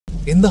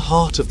In the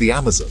heart of the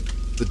Amazon,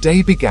 the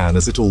day began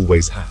as it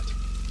always had.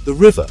 The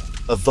river,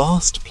 a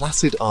vast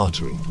placid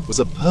artery, was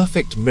a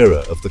perfect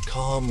mirror of the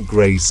calm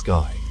grey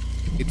sky.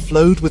 It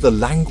flowed with a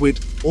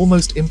languid,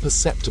 almost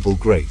imperceptible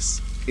grace,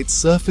 its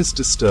surface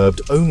disturbed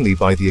only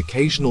by the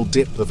occasional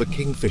dip of a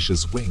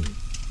kingfisher's wing.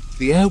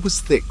 The air was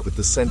thick with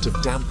the scent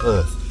of damp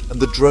earth and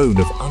the drone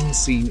of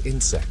unseen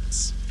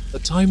insects, a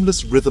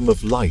timeless rhythm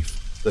of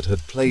life that had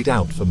played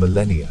out for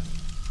millennia.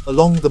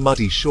 Along the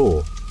muddy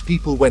shore,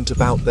 people went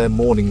about their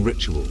morning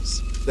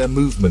rituals, their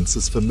movements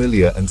as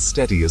familiar and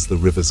steady as the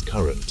river's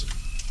current.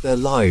 Their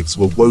lives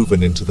were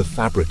woven into the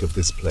fabric of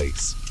this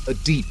place, a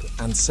deep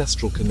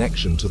ancestral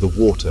connection to the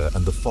water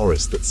and the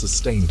forest that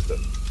sustained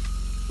them.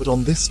 But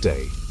on this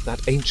day,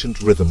 that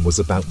ancient rhythm was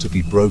about to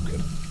be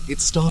broken. It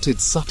started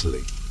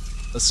subtly,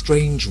 a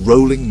strange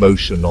rolling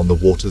motion on the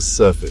water's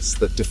surface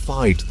that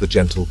defied the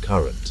gentle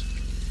current.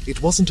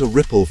 It wasn't a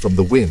ripple from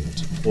the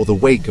wind or the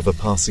wake of a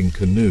passing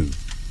canoe.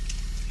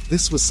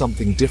 This was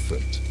something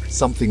different,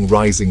 something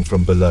rising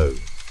from below.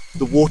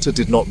 The water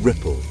did not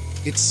ripple,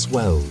 it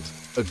swelled,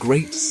 a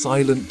great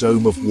silent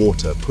dome of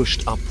water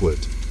pushed upward,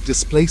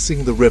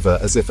 displacing the river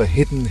as if a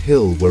hidden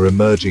hill were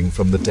emerging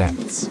from the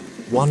depths.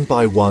 One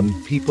by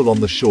one, people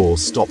on the shore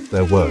stopped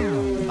their work.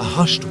 A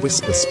hushed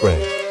whisper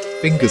spread,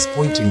 fingers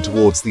pointing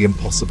towards the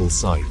impossible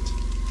sight.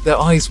 Their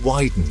eyes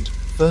widened,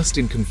 first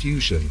in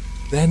confusion,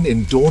 then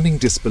in dawning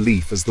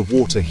disbelief as the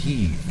water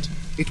heaved.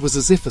 It was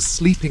as if a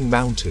sleeping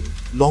mountain,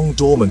 long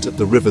dormant at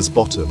the river's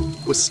bottom,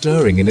 was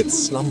stirring in its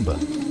slumber.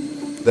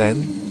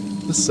 Then,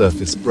 the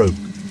surface broke.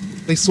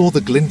 They saw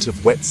the glint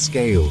of wet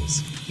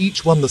scales,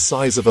 each one the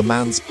size of a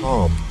man's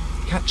palm,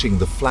 catching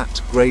the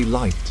flat grey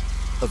light.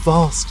 A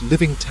vast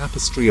living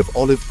tapestry of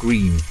olive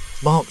green,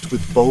 marked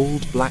with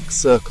bold black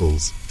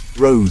circles,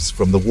 rose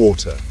from the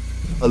water.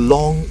 A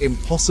long,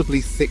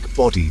 impossibly thick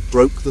body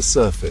broke the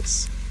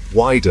surface,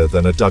 wider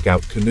than a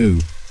dugout canoe,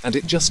 and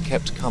it just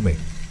kept coming.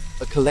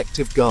 A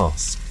collective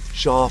gasp,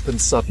 sharp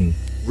and sudden,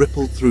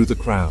 rippled through the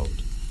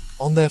crowd.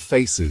 On their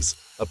faces,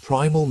 a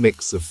primal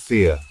mix of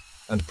fear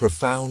and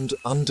profound,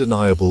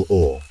 undeniable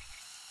awe.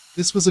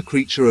 This was a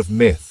creature of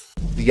myth,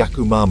 the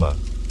Yakumama,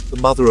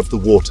 the mother of the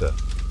water,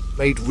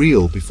 made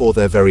real before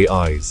their very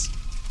eyes.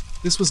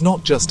 This was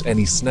not just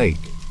any snake,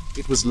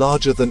 it was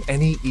larger than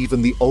any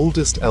even the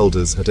oldest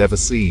elders had ever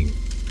seen,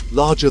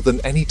 larger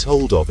than any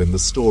told of in the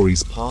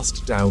stories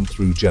passed down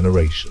through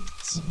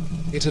generations.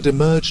 It had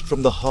emerged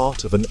from the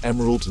heart of an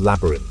emerald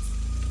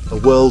labyrinth, a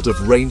world of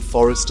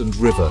rainforest and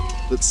river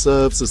that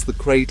serves as the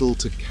cradle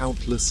to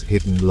countless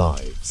hidden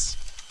lives.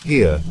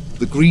 Here,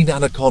 the green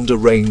anaconda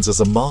reigns as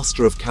a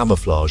master of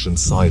camouflage and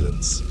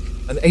silence,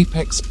 an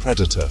apex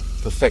predator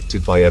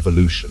perfected by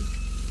evolution.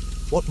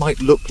 What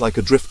might look like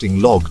a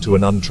drifting log to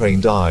an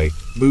untrained eye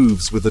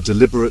moves with a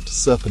deliberate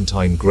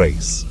serpentine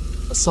grace,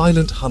 a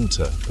silent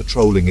hunter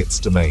patrolling its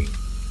domain.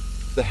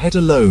 The head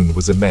alone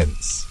was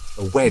immense,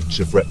 a wedge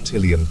of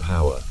reptilian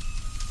power.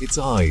 Its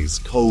eyes,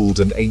 cold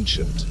and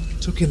ancient,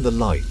 took in the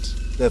light,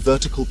 their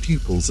vertical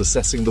pupils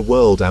assessing the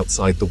world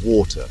outside the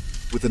water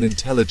with an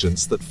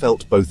intelligence that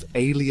felt both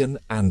alien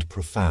and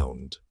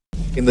profound.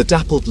 In the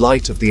dappled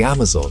light of the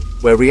Amazon,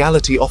 where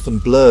reality often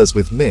blurs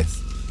with myth,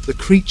 the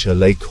creature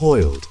lay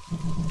coiled.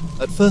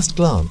 At first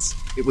glance,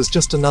 it was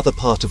just another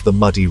part of the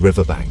muddy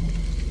riverbank.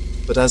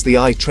 But as the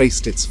eye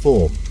traced its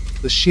form,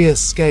 the sheer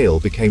scale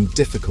became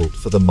difficult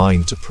for the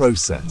mind to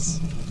process.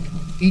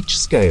 Each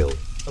scale,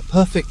 a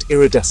perfect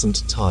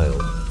iridescent tile,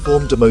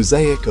 formed a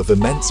mosaic of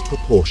immense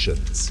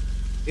proportions.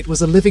 It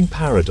was a living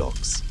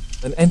paradox,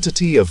 an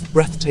entity of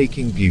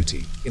breathtaking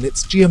beauty in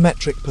its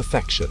geometric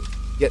perfection,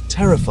 yet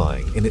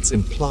terrifying in its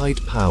implied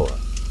power.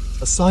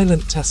 A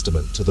silent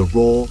testament to the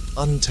raw,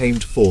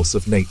 untamed force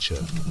of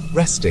nature,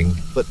 resting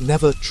but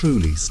never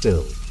truly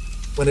still.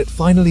 When it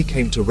finally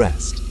came to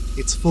rest,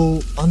 its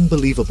full,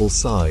 unbelievable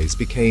size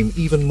became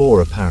even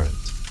more apparent.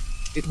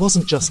 It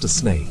wasn't just a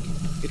snake,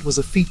 it was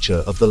a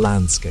feature of the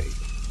landscape.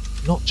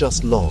 Not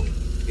just long,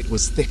 it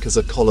was thick as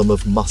a column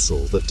of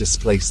muscle that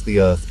displaced the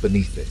earth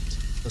beneath it,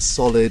 a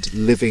solid,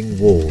 living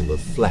wall of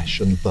flesh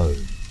and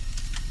bone.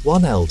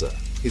 One elder,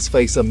 his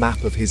face a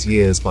map of his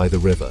years by the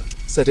river,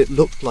 said it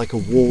looked like a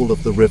wall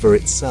of the river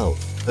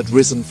itself had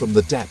risen from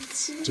the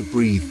depths to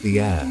breathe the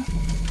air.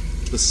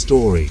 The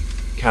story,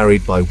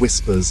 carried by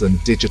whispers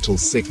and digital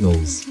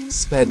signals,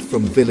 sped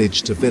from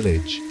village to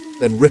village,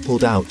 then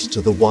rippled out to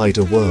the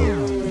wider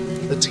world.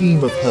 A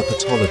team of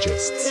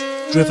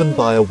herpetologists, driven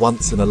by a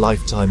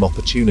once-in-a-lifetime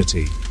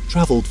opportunity,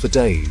 traveled for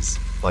days,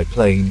 by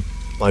plane,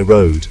 by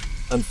road,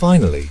 and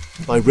finally,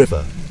 by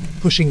river,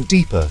 pushing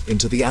deeper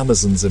into the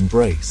Amazon's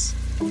embrace.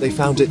 They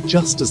found it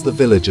just as the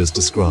villagers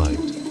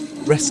described,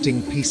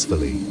 resting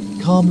peacefully,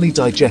 calmly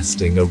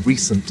digesting a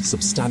recent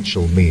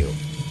substantial meal.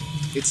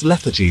 Its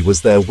lethargy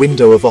was their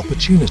window of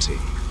opportunity.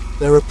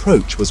 Their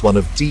approach was one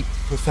of deep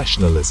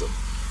professionalism.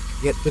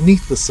 Yet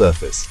beneath the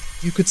surface,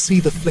 you could see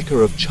the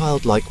flicker of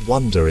childlike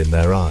wonder in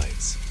their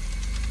eyes.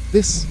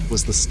 This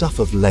was the stuff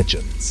of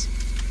legends.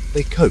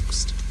 They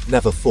coaxed,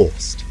 never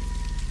forced.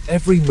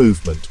 Every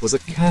movement was a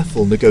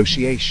careful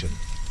negotiation,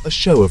 a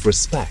show of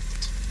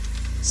respect.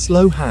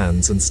 Slow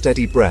hands and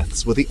steady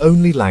breaths were the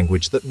only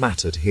language that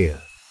mattered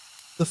here.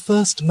 The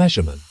first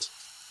measurement: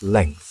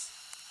 length.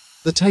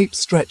 The tape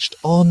stretched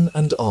on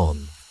and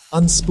on,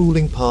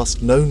 unspooling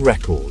past known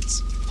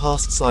records,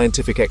 past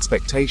scientific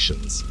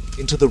expectations,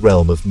 into the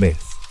realm of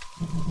myth.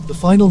 The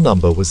final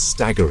number was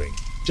staggering,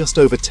 just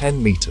over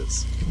 10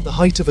 meters, the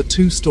height of a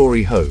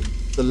two-story home,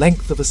 the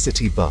length of a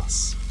city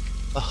bus.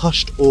 A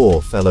hushed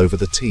awe fell over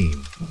the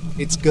team.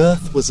 Its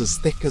girth was as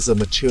thick as a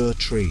mature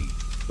tree,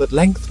 but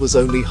length was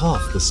only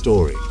half the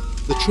story.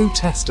 The true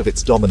test of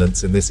its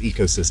dominance in this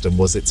ecosystem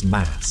was its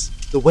mass.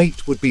 The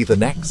weight would be the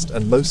next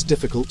and most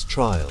difficult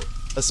trial.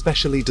 A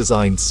specially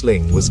designed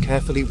sling was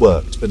carefully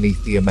worked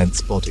beneath the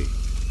immense body.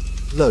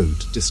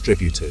 Load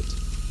distributed.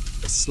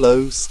 A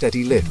slow,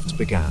 steady lift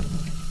began.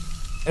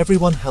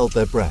 Everyone held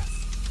their breath,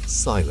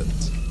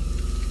 silent.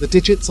 The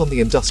digits on the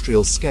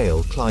industrial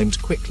scale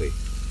climbed quickly,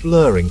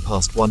 blurring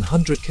past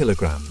 100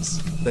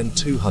 kilograms, then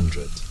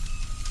 200.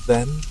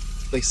 Then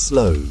they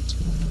slowed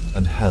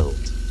and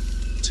held.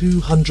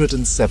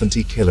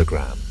 270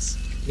 kilograms,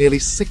 nearly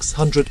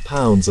 600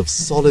 pounds of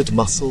solid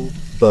muscle,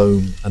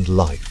 bone, and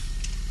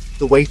life.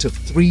 The weight of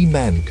 3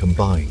 men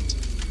combined.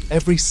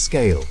 Every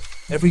scale,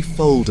 every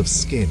fold of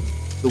skin,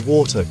 the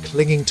water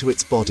clinging to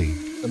its body,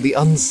 and the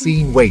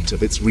unseen weight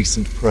of its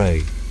recent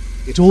prey.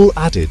 It all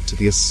added to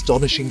the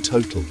astonishing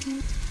total.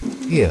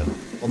 Here,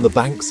 on the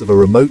banks of a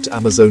remote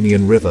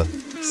Amazonian river,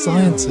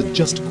 science had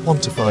just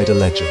quantified a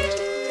legend.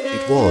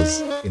 It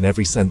was, in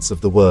every sense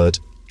of the word,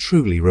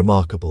 truly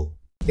remarkable.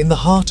 In the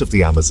heart of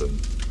the Amazon,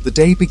 the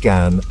day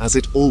began as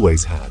it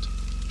always had,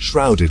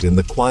 shrouded in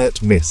the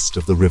quiet mist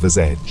of the river's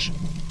edge.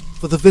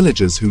 For the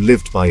villagers who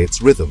lived by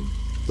its rhythm,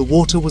 the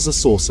water was a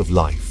source of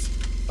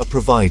life, a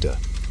provider,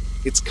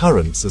 its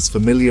currents as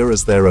familiar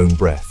as their own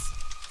breath.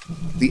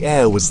 The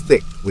air was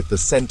thick with the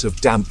scent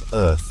of damp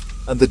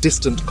earth and the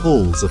distant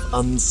calls of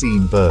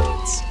unseen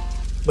birds.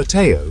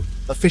 Matteo,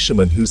 a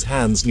fisherman whose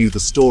hands knew the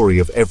story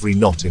of every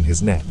knot in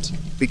his net,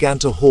 began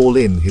to haul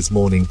in his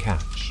morning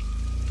catch.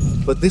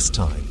 But this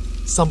time,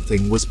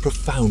 something was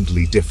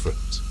profoundly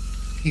different.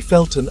 He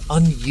felt an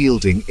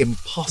unyielding,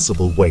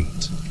 impossible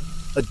weight.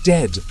 A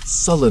dead,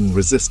 sullen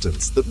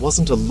resistance that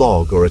wasn't a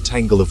log or a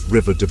tangle of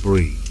river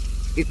debris.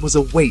 It was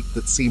a weight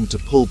that seemed to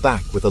pull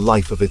back with a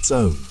life of its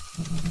own.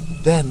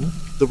 Then,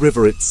 the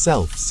river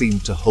itself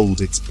seemed to hold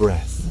its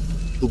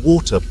breath. The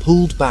water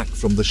pulled back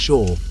from the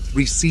shore,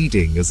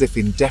 receding as if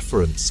in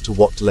deference to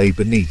what lay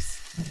beneath.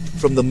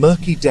 From the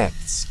murky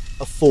depths,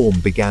 a form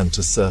began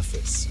to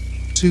surface.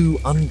 2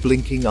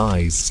 unblinking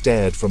eyes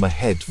stared from a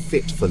head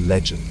fit for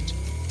legend.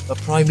 A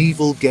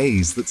primeval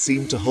gaze that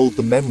seemed to hold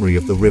the memory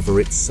of the river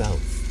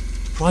itself.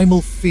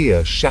 Primal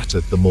fear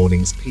shattered the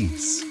morning's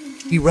peace.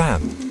 He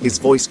ran, his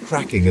voice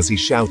cracking as he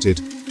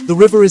shouted, "The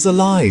river is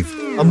alive!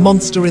 A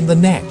monster in the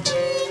net!"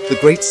 The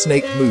great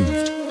snake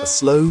moved, a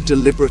slow,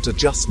 deliberate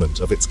adjustment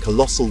of its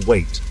colossal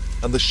weight,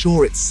 and the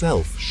shore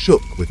itself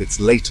shook with its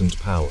latent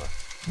power.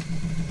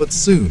 But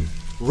soon,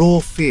 raw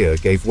fear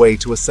gave way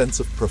to a sense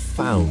of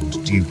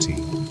profound duty.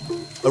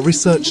 A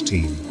research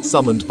team,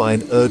 summoned by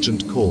an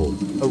urgent call,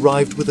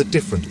 arrived with a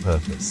different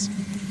purpose: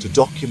 to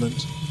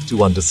document,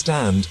 to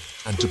understand,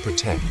 and to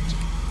protect.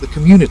 The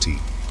community,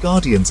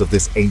 guardians of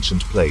this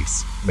ancient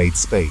place, made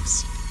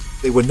space.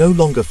 They were no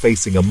longer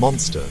facing a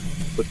monster,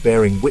 but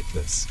bearing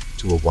witness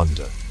to a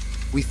wonder.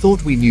 We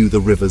thought we knew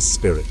the river's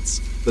spirits,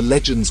 the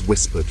legends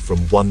whispered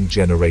from one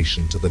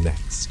generation to the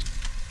next.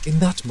 In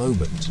that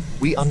moment,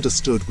 we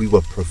understood we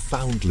were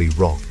profoundly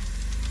wrong.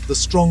 The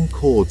strong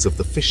cords of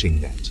the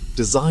fishing net,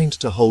 designed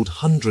to hold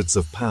hundreds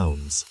of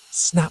pounds,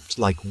 snapped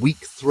like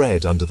weak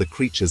thread under the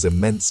creature's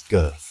immense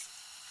girth.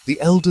 The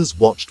elders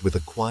watched with a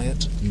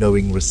quiet,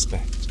 knowing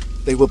respect.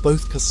 They were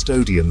both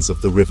custodians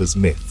of the river's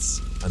myths,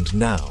 and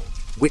now,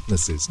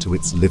 witnesses to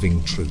its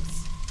living truth.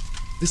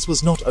 This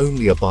was not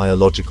only a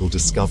biological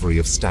discovery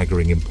of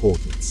staggering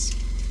importance.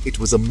 It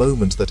was a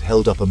moment that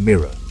held up a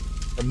mirror,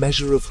 a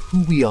measure of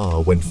who we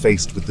are when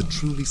faced with the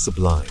truly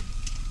sublime.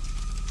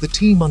 The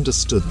team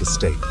understood the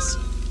stakes.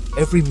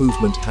 Every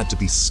movement had to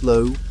be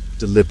slow,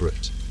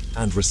 deliberate,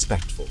 and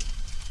respectful.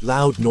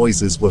 Loud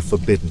noises were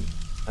forbidden,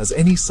 as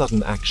any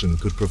sudden action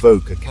could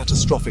provoke a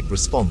catastrophic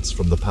response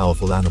from the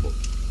powerful animal.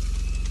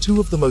 2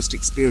 of the most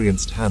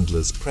experienced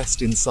handlers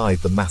pressed inside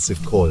the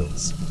massive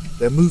coils,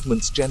 their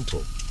movements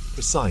gentle,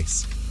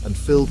 precise, and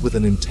filled with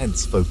an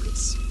intense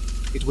focus.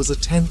 It was a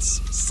tense,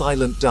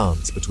 silent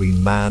dance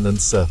between man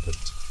and serpent,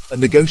 a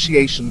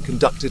negotiation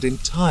conducted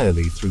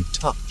entirely through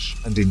touch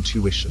and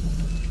intuition.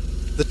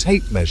 The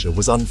tape measure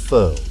was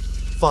unfurled,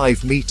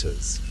 5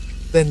 meters,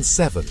 then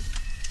 7,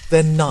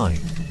 then 9.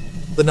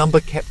 The number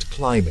kept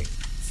climbing,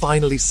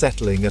 finally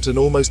settling at an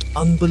almost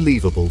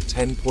unbelievable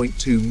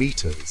 10.2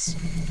 meters.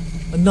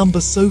 A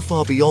number so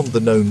far beyond the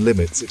known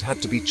limits it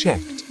had to be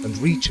checked and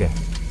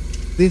rechecked.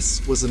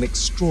 This was an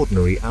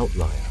extraordinary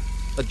outlier,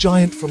 a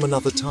giant from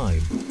another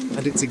time,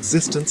 and its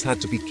existence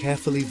had to be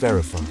carefully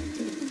verified.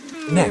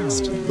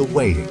 Next, the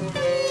weighing.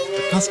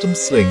 A custom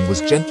sling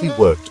was gently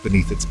worked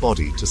beneath its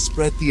body to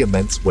spread the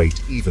immense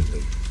weight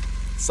evenly.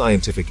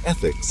 Scientific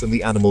ethics and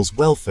the animal's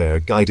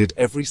welfare guided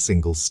every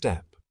single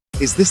step.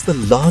 Is this the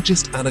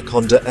largest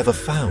anaconda ever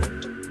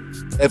found?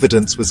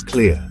 Evidence was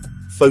clear.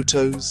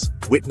 Photos,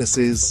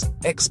 witnesses,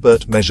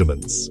 expert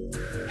measurements.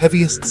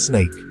 Heaviest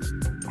snake,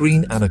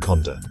 green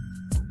anaconda.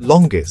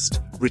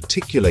 Longest,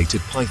 reticulated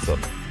python.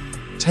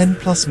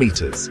 10+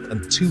 meters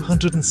and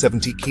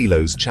 270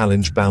 kilos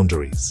challenge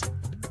boundaries.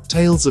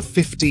 Tales of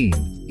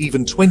 15,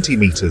 even 20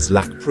 meters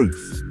lack proof.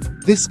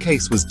 This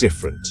case was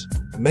different.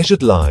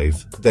 Measured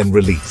live, then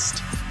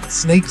released.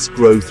 Snakes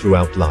grow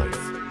throughout life,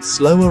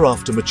 slower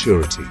after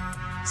maturity.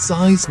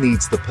 Size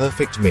needs the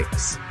perfect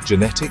mix: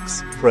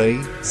 genetics,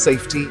 prey,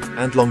 safety,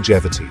 and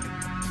longevity.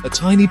 A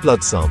tiny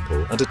blood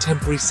sample and a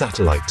temporary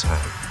satellite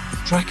tag.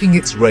 Tracking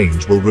its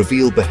range will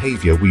reveal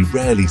behavior we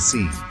rarely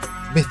see.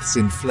 Myths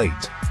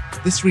inflate.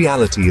 This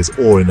reality is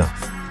awe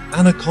enough.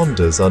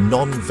 Anacondas are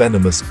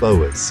non-venomous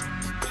boas.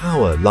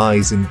 Power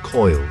lies in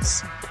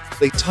coils.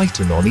 They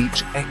tighten on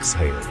each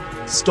exhale,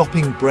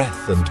 stopping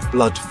breath and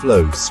blood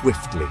flow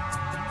swiftly.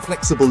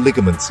 Flexible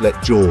ligaments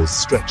let jaws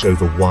stretch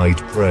over wide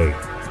prey.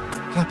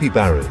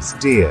 Capybaras,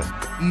 deer,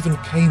 even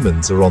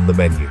caimans are on the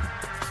menu.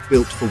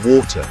 Built for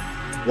water,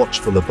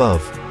 watchful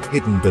above,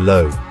 hidden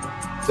below.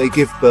 They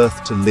give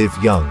birth to live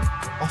young,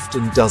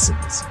 often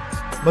dozens.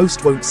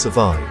 Most won't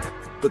survive,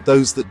 but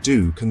those that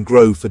do can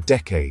grow for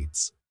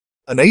decades.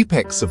 An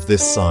apex of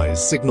this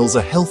size signals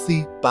a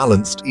healthy,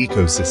 balanced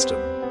ecosystem.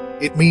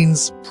 It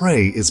means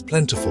prey is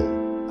plentiful,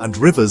 and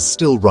rivers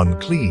still run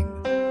clean.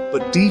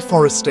 But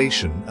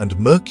deforestation and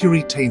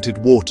mercury-tainted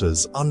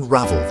waters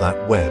unravel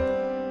that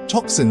web.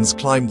 Toxins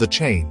climb the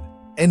chain,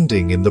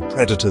 ending in the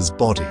predator's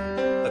body.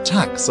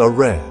 Attacks are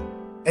rare.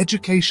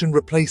 Education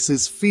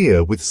replaces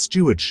fear with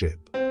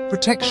stewardship.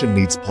 Protection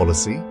needs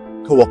policy,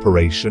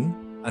 cooperation,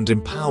 and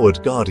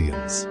empowered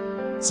guardians.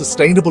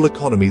 Sustainable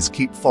economies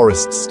keep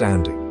forests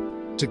standing.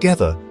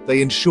 Together,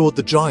 they ensured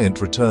the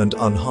giant returned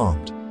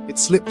unharmed. It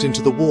slipped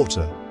into the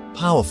water,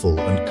 powerful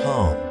and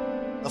calm.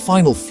 A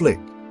final flick,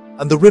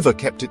 and the river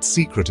kept its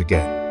secret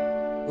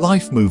again.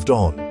 Life moved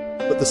on,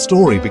 but the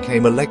story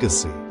became a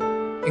legacy.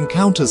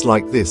 Encounters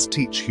like this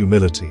teach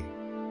humility.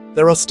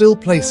 There are still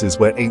places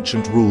where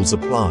ancient rules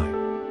apply.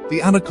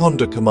 The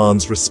anaconda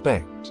commands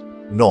respect,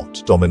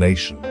 not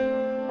domination.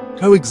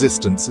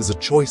 Coexistence is a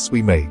choice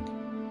we make,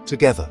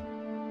 together.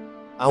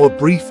 Our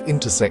brief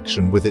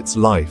intersection with its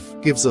life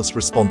gives us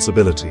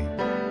responsibility.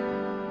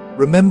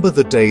 Remember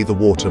the day the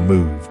water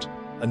moved,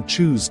 and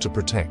choose to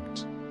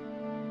protect.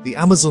 The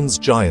Amazon's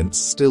giants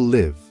still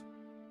live.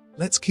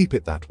 Let's keep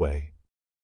it that way.